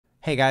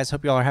Hey guys,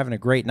 hope you all are having a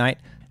great night.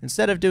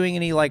 Instead of doing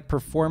any like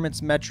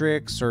performance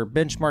metrics or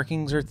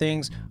benchmarkings or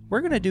things,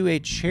 we're going to do a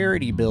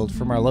charity build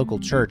from our local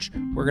church.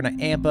 We're going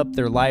to amp up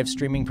their live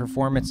streaming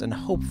performance and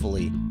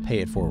hopefully pay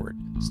it forward.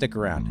 Stick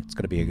around, it's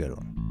going to be a good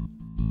one.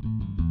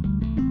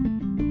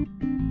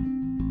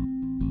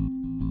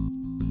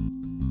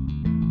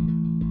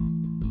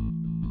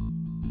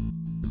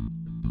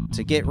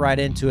 To get right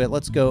into it,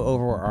 let's go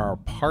over our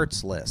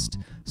parts list.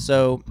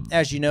 So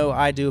as you know,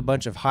 I do a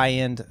bunch of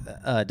high-end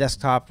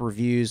desktop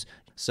reviews.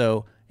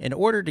 So in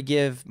order to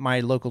give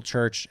my local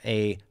church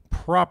a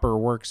proper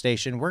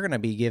workstation, we're going to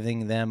be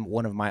giving them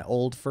one of my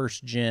old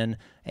first-gen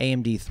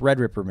AMD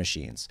Threadripper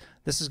machines.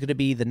 This is going to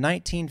be the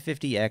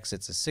 1950X.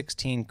 It's a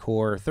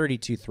 16-core,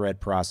 32-thread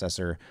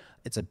processor.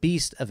 It's a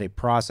beast of a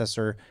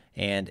processor,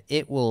 and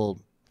it will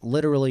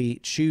literally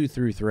chew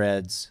through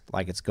threads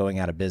like it's going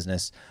out of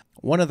business.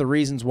 One of the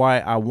reasons why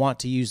I want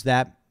to use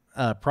that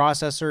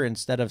processor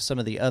instead of some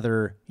of the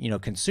other,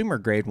 consumer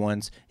grade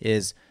ones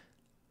is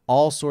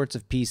all sorts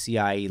of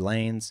PCIe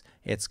lanes.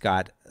 It's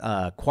got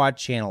quad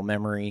channel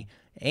memory,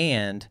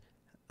 and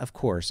of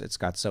course, it's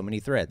got so many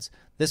threads.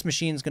 This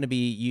machine is going to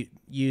be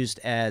used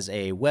as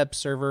a web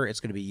server. It's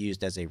going to be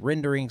used as a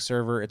rendering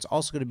server. It's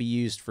also going to be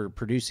used for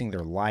producing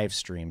their live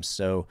streams.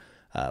 So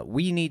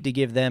we need to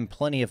give them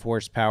plenty of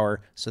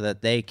horsepower so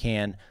that they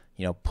can,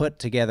 put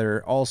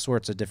together all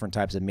sorts of different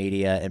types of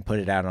media and put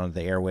it out onto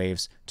the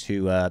airwaves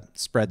to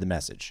spread the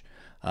message.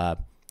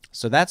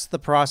 So that's the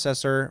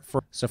processor.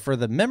 So for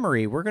the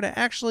memory, we're going to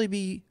actually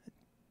be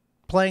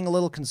playing a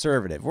little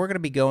conservative. We're going to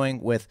be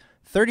going with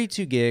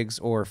 32 gigs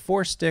or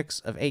 4 sticks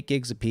of 8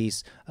 gigs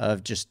apiece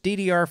of just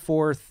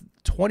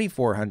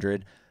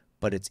DDR4-2400,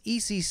 but it's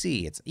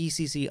ECC. It's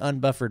ECC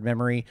unbuffered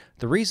memory.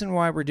 The reason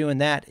why we're doing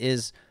that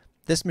is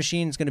this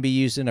machine is going to be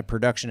used in a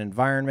production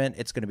environment.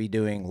 It's going to be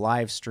doing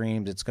live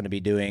streams. It's going to be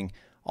doing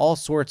all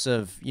sorts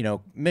of,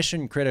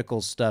 mission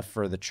critical stuff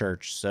for the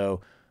church.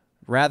 So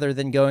rather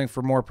than going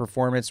for more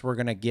performance, we're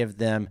going to give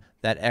them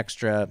that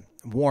extra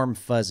warm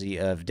fuzzy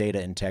of data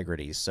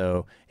integrity.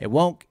 So it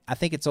won't, I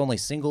think it's only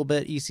single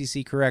bit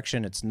ECC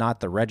correction. It's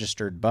not the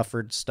registered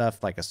buffered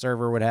stuff like a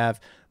server would have,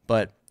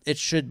 but it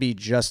should be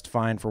just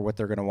fine for what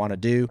they're going to want to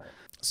do.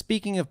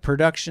 Speaking of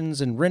productions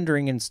and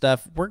rendering and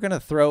stuff, we're going to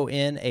throw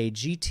in a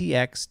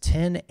GTX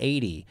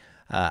 1080.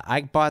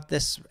 I bought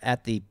this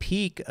at the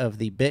peak of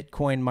the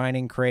Bitcoin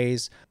mining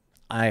craze.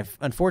 I've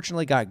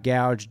unfortunately got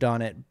gouged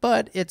on it,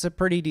 but it's a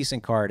pretty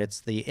decent card.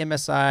 It's the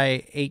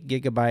MSI 8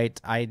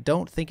 Gigabyte. I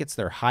don't think it's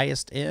their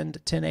highest end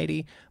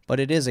 1080, but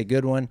it is a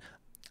good one.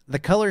 The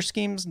color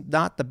scheme's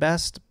not the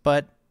best,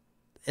 but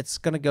it's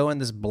going to go in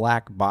this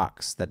black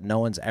box that no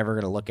one's ever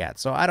going to look at.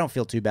 So I don't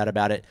feel too bad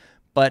about it.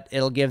 But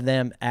it'll give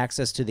them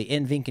access to the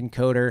NVENC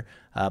encoder,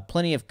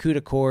 plenty of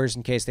CUDA cores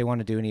in case they want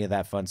to do any of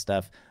that fun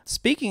stuff.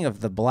 Speaking of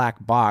the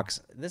black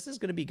box, this is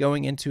going to be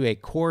going into a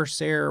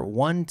Corsair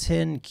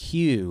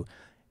 110Q.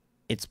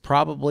 It's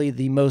probably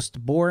the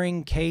most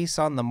boring case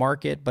on the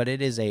market, but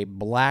it is a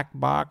black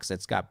box.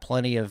 It's got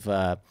plenty of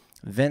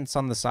vents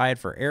on the side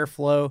for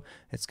airflow.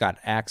 It's got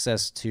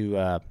access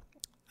to,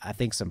 I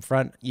think, some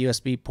front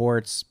USB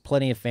ports,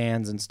 plenty of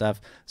fans and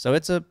stuff. So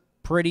it's a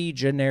pretty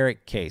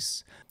generic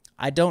case.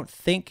 I don't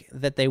think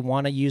that they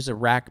want to use a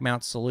rack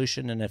mount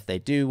solution, and if they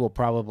do, we'll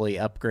probably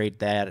upgrade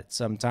that at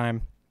some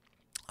time.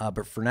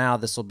 But for now,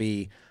 this will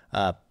be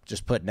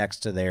just put next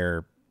to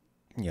their,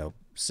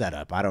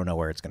 setup. I don't know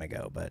where it's going to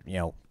go, but,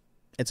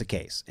 it's a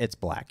case. It's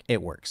black.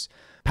 It works.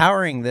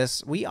 Powering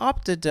this, we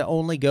opted to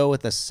only go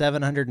with a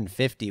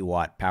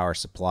 750-watt power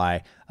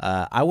supply.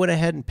 I went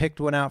ahead and picked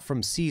one out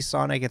from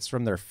Seasonic. It's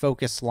from their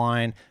Focus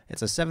line.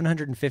 It's a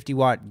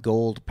 750-watt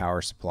gold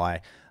power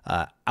supply.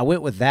 I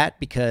went with that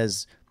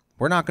because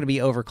we're not going to be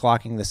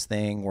overclocking this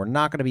thing. We're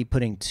not going to be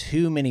putting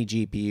too many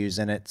GPUs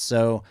in it.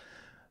 So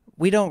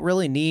we don't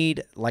really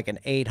need like an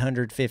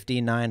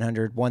 850,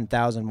 900,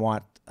 1000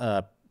 watt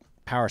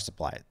power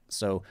supply.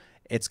 So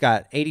it's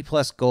got 80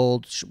 plus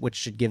gold, which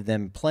should give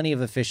them plenty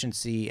of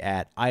efficiency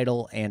at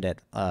idle and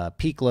at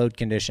peak load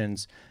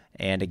conditions.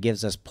 And it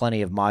gives us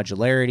plenty of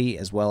modularity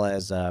as well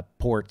as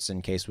ports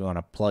in case we want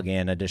to plug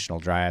in additional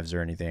drives or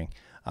anything.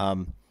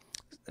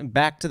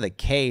 Back to the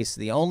case,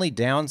 the only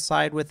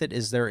downside with it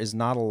is there is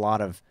not a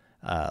lot of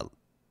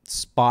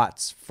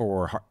spots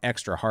for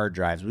extra hard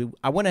drives.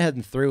 I went ahead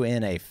and threw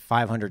in a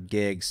 500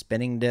 gig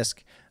spinning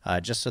disk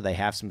just so they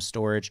have some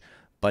storage,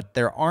 but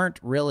there aren't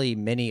really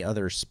many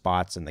other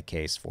spots in the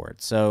case for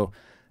it. So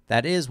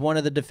that is one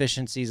of the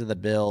deficiencies of the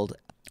build.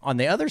 On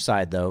the other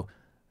side, though,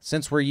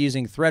 since we're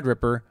using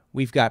Threadripper,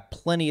 we've got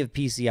plenty of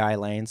PCI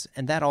lanes,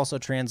 and that also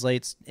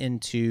translates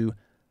into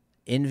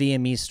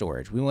NVMe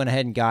storage. We went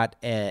ahead and got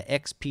a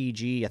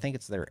XPG, I think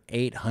it's their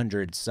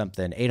 800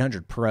 something,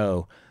 800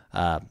 Pro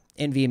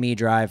NVMe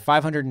drive,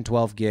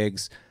 512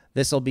 gigs.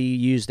 This will be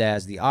used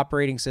as the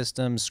operating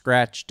system,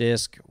 scratch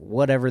disk,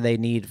 whatever they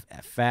need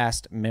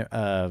fast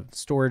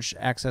storage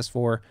access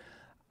for.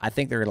 I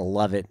think they're going to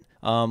love it.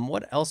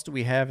 What else do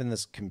we have in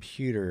this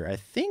computer? I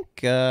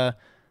think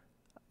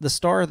the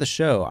star of the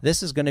show.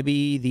 This is going to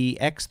be the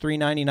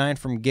X399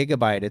 from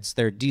Gigabyte. It's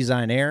their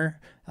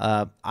Designaire.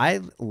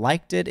 I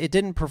liked it. It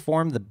didn't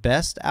perform the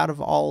best out of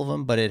all of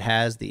them, but it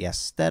has the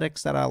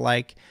aesthetics that I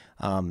like.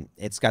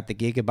 It's got the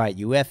Gigabyte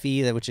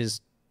UFE, which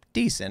is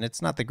decent.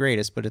 It's not the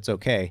greatest, but it's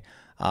okay.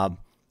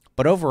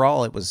 But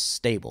overall, it was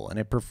stable, and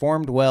it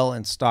performed well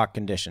in stock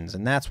conditions,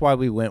 and that's why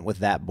we went with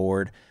that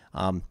board.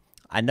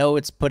 I know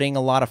it's putting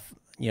a lot of,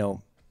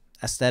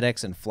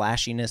 aesthetics and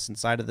flashiness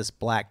inside of this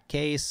black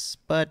case,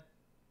 but,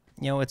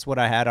 it's what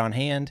I had on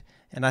hand,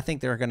 and I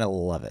think they're going to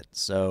love it.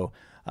 So,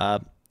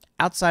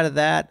 outside of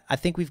that, I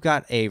think we've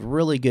got a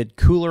really good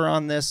cooler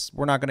on this.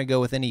 We're not going to go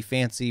with any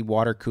fancy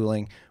water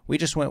cooling. We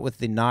just went with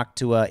the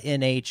Noctua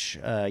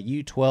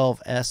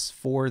NH-U12S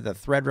for the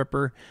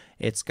Threadripper.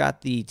 It's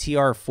got the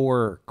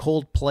TR4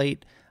 cold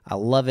plate. I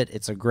love it.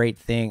 It's a great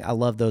thing. I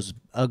love those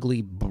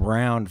ugly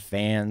brown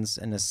fans,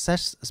 and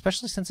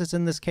especially since it's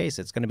in this case,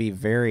 it's going to be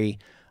very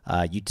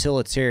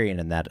utilitarian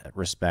in that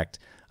respect.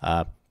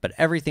 But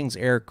everything's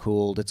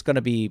air-cooled. It's going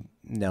to be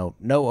no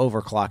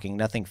overclocking,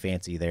 nothing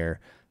fancy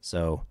there.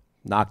 So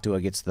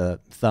Noctua gets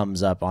the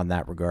thumbs up on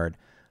that regard.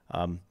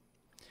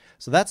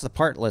 So that's the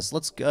part list.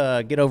 Let's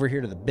get over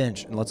here to the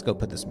bench, and let's go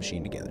put this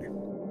machine together.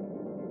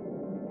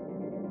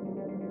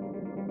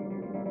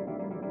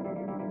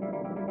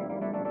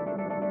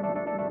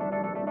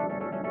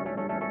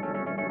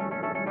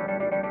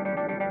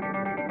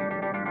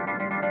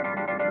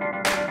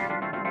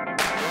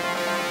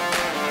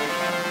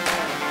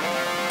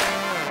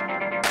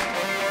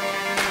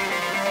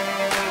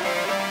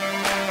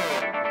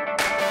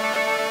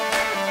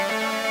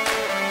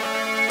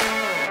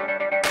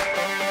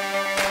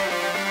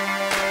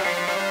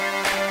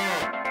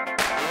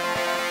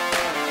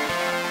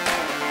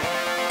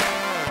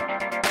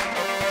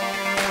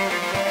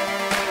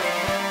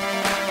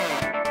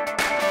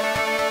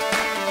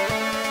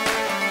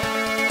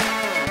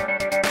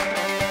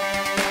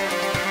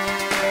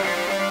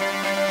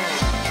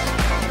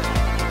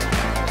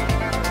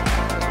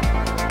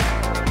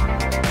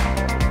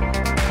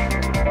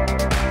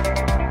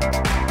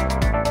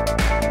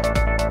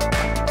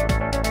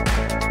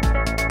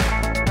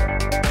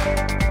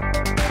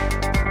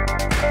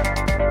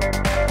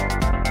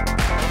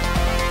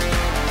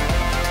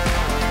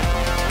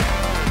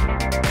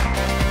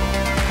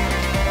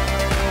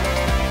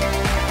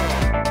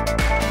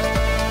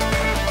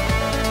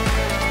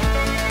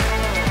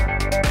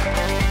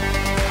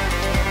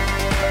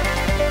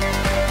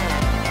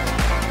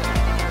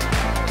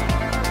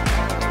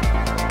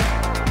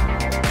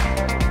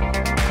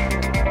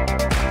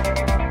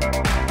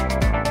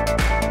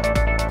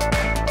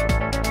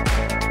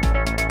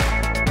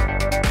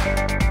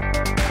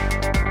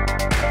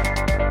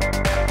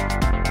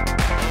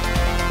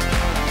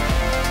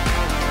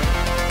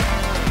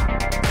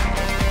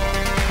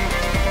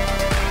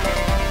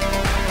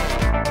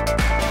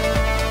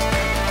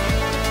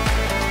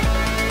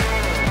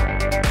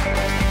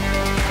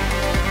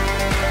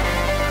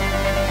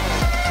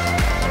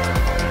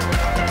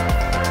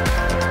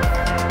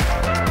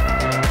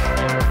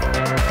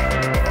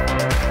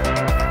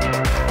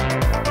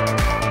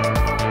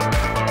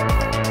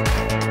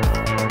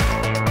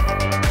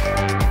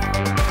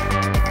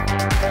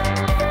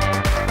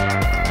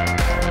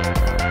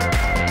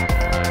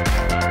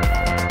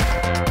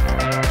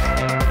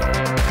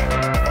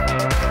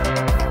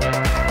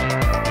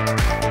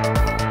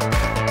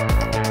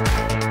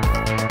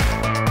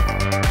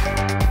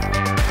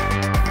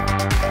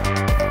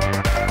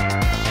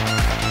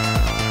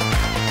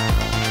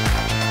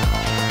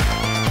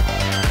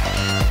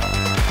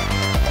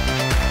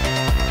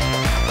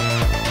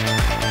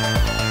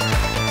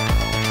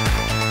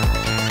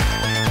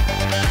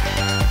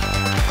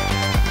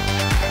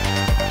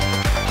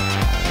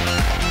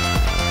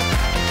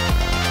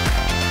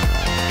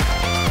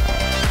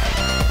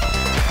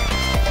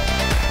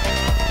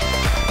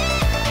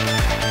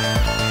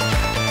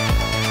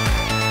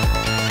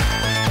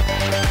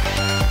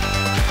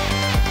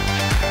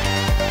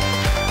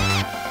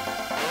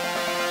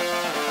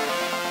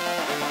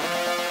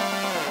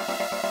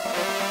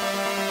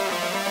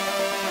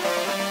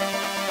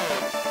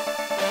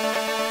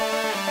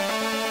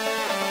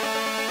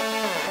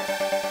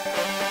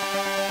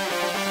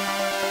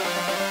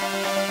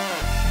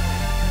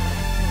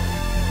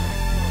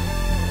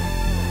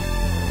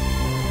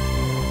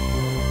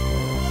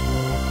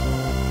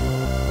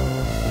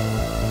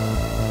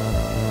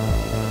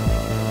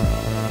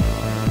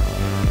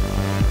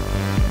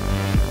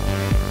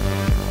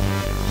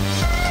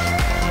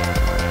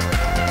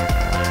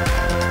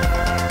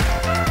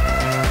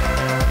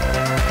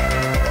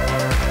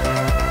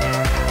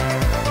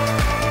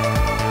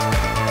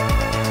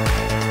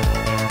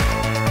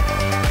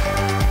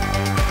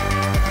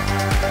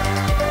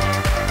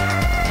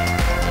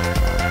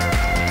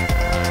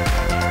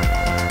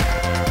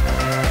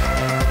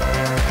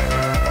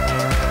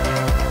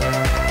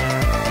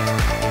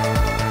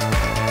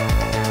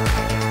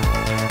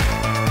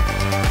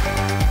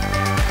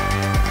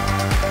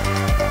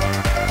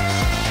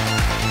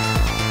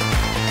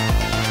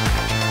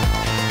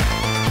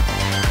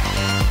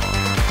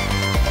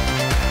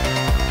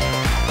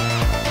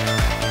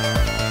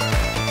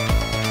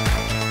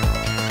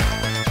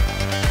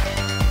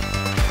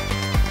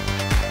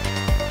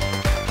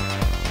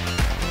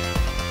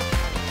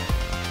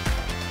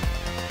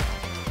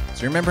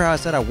 So remember how I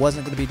said I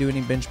wasn't going to be doing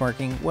any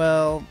benchmarking?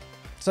 Well,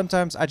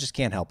 sometimes I just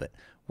can't help it.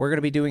 We're going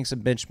to be doing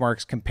some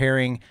benchmarks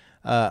comparing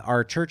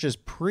our church's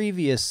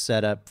previous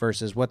setup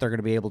versus what they're going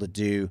to be able to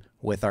do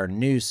with our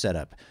new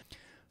setup.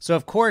 So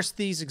of course,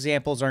 these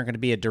examples aren't going to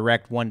be a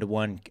direct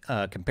one-to-one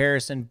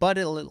comparison, but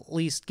it'll at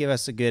least give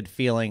us a good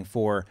feeling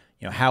for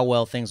how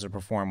well things will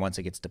perform once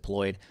it gets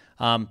deployed.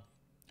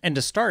 And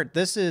to start,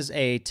 this is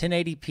a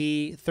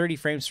 1080p 30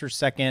 frames per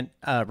second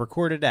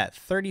recorded at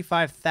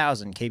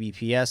 35,000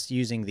 kbps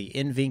using the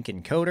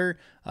NVENC encoder.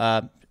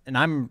 And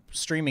I'm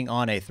streaming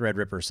on a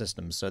Threadripper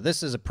system. So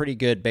this is a pretty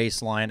good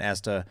baseline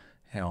as to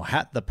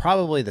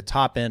probably the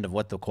top end of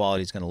what the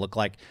quality is going to look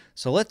like.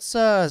 So let's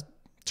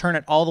turn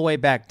it all the way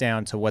back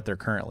down to what they're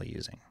currently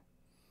using.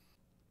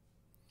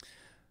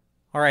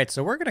 All right,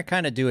 so we're going to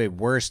kind of do a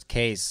worst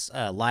case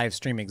live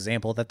stream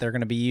example that they're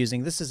going to be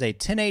using. This is a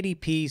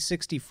 1080p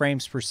 60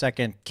 frames per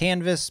second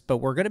canvas, but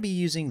we're going to be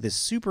using the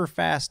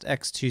superfast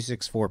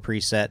X264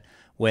 preset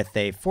with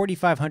a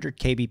 4500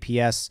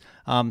 kbps.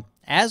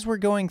 As we're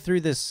going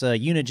through this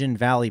Unigine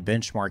Valley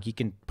benchmark, you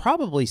can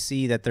probably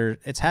see that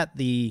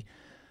the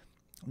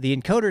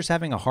encoder's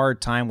having a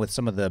hard time with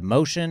some of the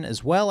motion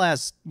as well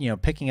as,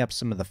 picking up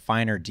some of the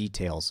finer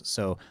details.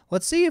 So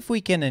let's see if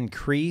we can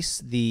increase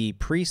the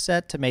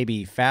preset to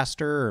maybe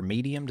faster or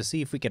medium to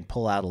see if we can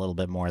pull out a little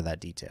bit more of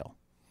that detail.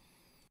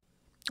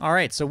 All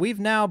right, so we've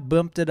now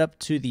bumped it up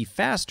to the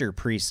faster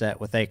preset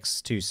with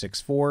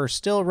X264,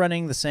 still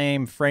running the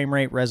same frame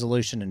rate,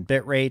 resolution, and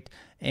bit rate.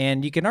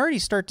 And you can already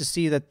start to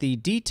see that the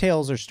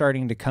details are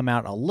starting to come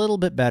out a little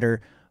bit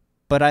better.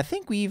 But I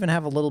think we even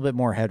have a little bit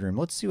more headroom.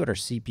 Let's see what our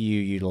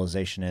CPU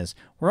utilization is.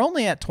 We're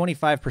only at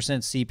 25%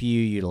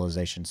 CPU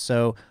utilization,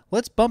 so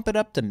let's bump it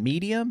up to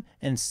medium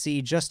and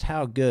see just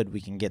how good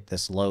we can get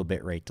this low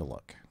bit rate to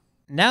look.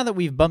 Now that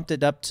we've bumped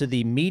it up to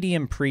the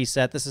medium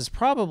preset, this is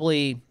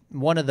probably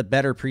one of the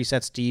better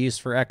presets to use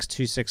for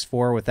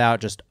X264 without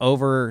just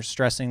over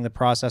stressing the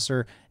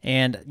processor.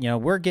 And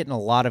we're getting a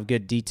lot of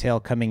good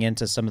detail coming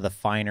into some of the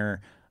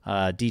finer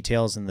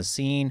details in the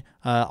scene.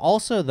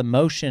 Also, the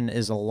motion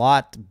is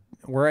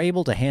we're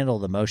able to handle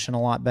the motion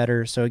a lot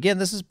better. So again,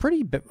 this is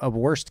a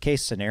worst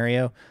case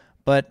scenario,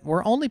 but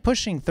we're only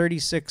pushing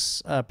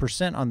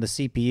 36% on the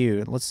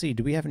CPU. Let's see,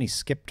 do we have any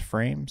skipped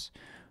frames?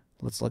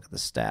 Let's look at the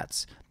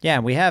stats. Yeah,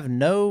 we have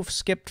no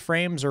skipped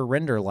frames or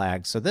render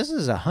lag. So this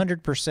is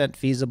 100%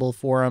 feasible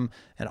for them.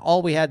 And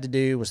all we had to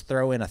do was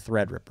throw in a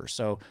Threadripper.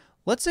 So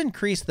let's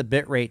increase the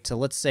bit rate to,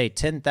 let's say,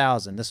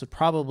 10,000. This would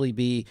probably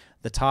be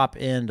the top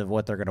end of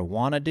what they're going to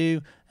want to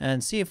do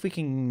and see if we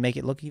can make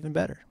it look even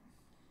better.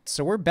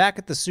 So we're back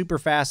at the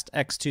superfast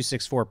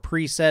X264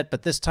 preset,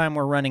 but this time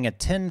we're running a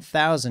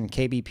 10,000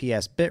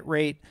 kbps bit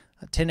rate,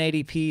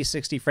 1080p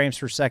 60 frames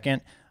per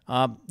second.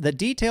 The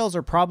details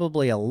are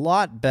probably a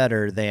lot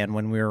better than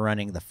when we were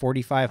running the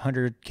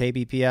 4500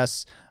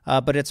 kbps,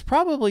 but it's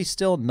probably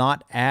still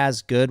not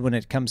as good when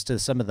it comes to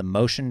some of the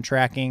motion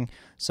tracking.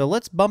 So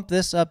let's bump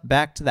this up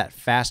back to that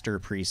faster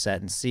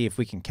preset and see if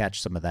we can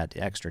catch some of that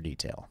extra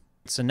detail.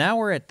 So now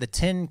we're at the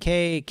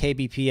 10K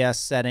kbps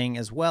setting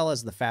as well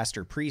as the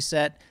faster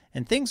preset,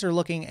 and things are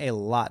looking a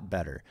lot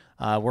better.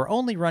 We're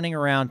only running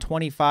around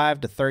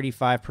 25 to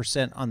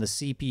 35% on the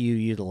CPU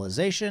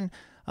utilization,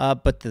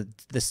 but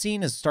the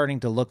scene is starting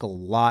to look a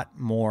lot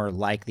more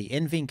like the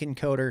NVENC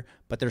encoder,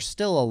 but there's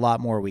still a lot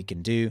more we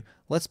can do.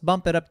 Let's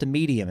bump it up to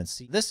medium and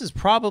see. This is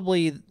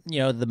probably,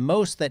 the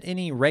most that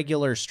any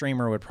regular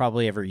streamer would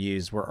probably ever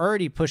use. We're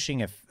already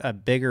pushing a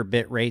bigger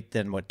bit rate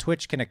than what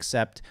Twitch can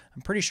accept.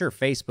 I'm pretty sure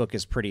Facebook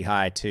is pretty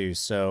high too.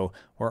 So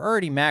we're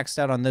already maxed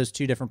out on those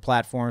two different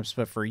platforms,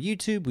 but for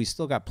YouTube, we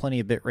still got plenty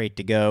of bit rate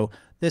to go.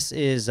 This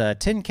is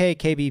 10K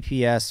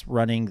kbps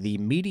running the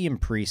medium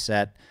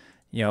preset.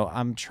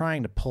 I'm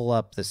trying to pull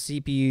up the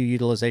CPU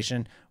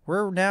utilization.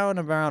 We're now at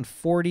around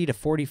 40 to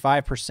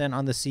 45%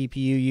 on the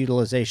CPU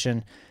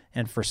utilization.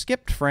 And for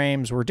skipped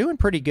frames, we're doing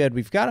pretty good.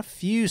 We've got a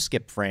few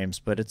skipped frames,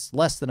 but it's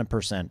less than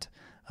 1%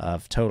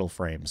 of total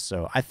frames.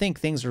 So I think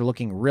things are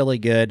looking really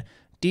good.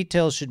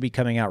 Details should be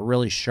coming out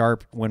really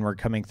sharp when we're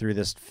coming through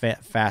this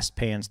fast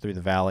pans through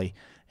the valley.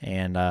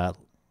 And I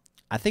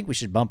think we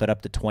should bump it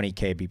up to 20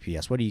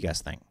 kbps. What do you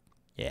guys think?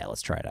 Yeah,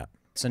 let's try it out.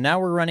 So now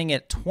we're running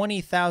at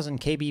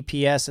 20,000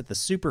 kbps at the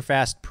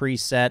superfast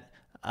preset.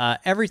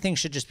 Everything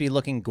should just be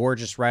looking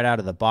gorgeous right out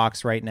of the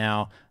box right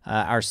now.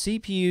 Our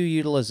CPU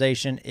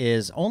utilization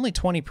is only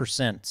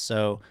 20%,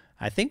 so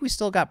I think we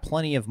still got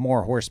plenty of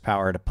more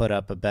horsepower to put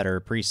up a better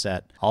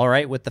preset. All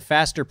right, with the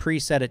faster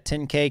preset at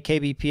 10K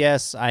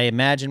kbps, I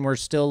imagine we're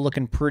still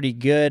looking pretty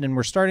good, and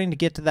we're starting to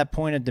get to that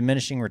point of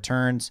diminishing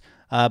returns,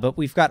 but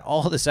we've got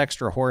all this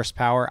extra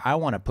horsepower. I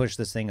want to push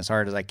this thing as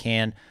hard as I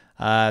can.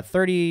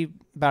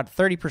 About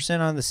 30%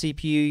 on the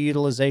CPU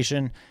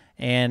utilization,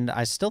 and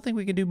I still think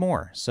we can do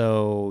more.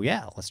 So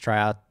yeah, let's try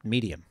out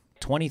medium.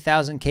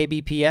 20,000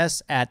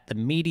 kbps at the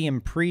medium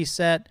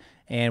preset,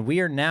 and we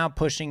are now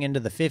pushing into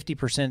the 50%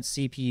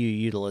 CPU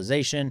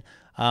utilization.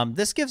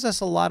 This gives us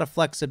a lot of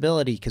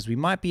flexibility because we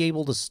might be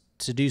able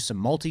to do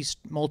some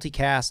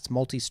multicasts,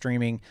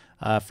 multi-streaming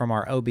from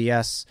our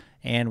OBS,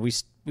 and we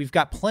we've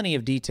got plenty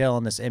of detail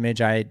in this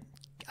image. I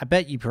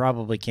bet you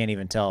probably can't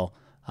even tell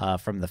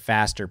from the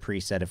faster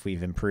preset if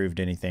we've improved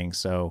anything.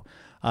 So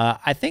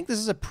I think this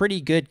is a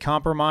pretty good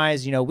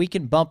compromise. You know, we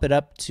can bump it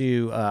up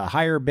to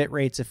higher bit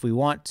rates if we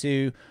want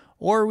to,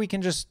 or we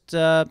can just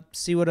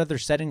see what other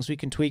settings we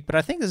can tweak. But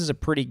I think this is a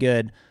pretty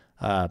good,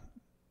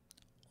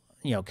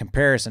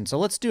 comparison. So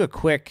let's do a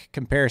quick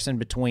comparison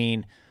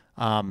between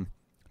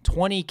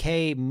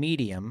 20K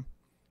medium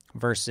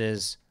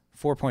versus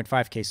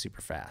 4.5K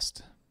super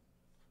fast.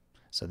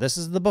 So this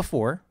is the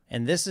before,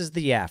 and this is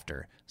the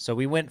after. So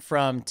we went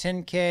from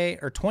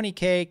 10K or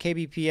 20K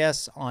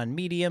kbps on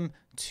medium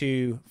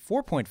to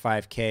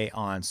 4.5K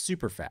on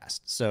super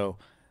fast. So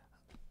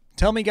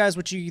tell me, guys,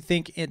 what you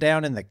think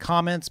down in the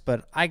comments,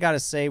 but I gotta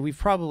say we've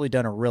probably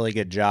done a really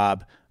good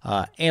job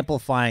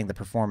amplifying the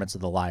performance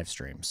of the live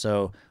stream.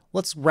 So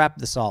let's wrap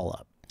this all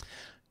up.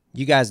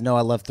 You guys know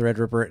I love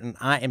Threadripper, and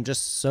I am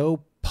just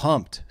so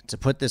pumped to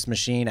put this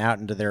machine out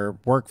into their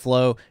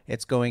workflow.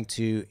 It's going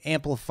to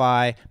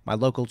amplify my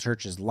local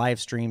church's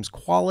live streams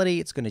quality.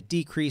 It's going to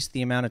decrease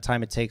the amount of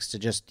time it takes to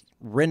just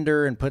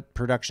render and put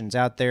productions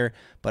out there.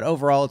 But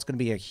overall, it's going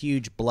to be a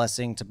huge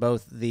blessing to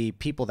both the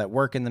people that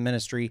work in the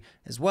ministry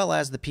as well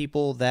as the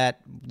people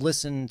that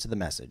listen to the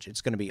message.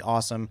 It's going to be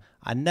awesome.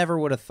 I never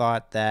would have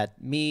thought that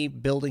me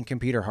building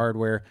computer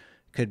hardware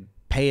could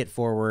pay it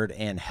forward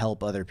and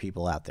help other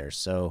people out there.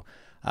 So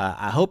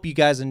I hope you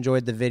guys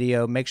enjoyed the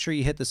video. Make sure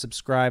you hit the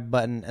subscribe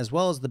button as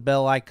well as the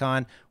bell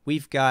icon.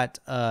 We've got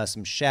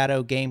some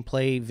shadow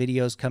gameplay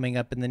videos coming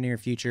up in the near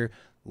future.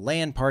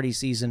 LAN party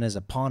season is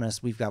upon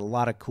us. We've got a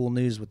lot of cool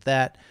news with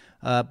that.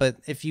 But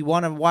if you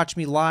want to watch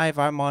me live,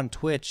 I'm on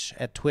Twitch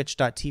at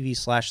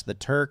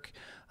twitch.tv/theturk,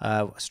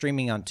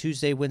 streaming on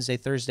Tuesday, Wednesday,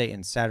 Thursday,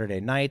 and Saturday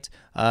night.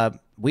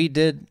 We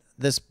did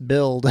this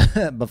build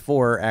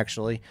before,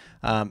 actually,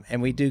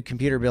 and we do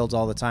computer builds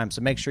all the time,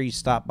 so make sure you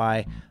stop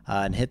by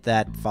and hit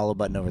that follow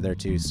button over there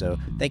too. So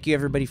thank you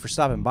everybody for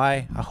stopping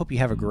by. I hope you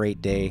have a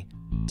great day.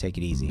 Take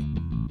it easy.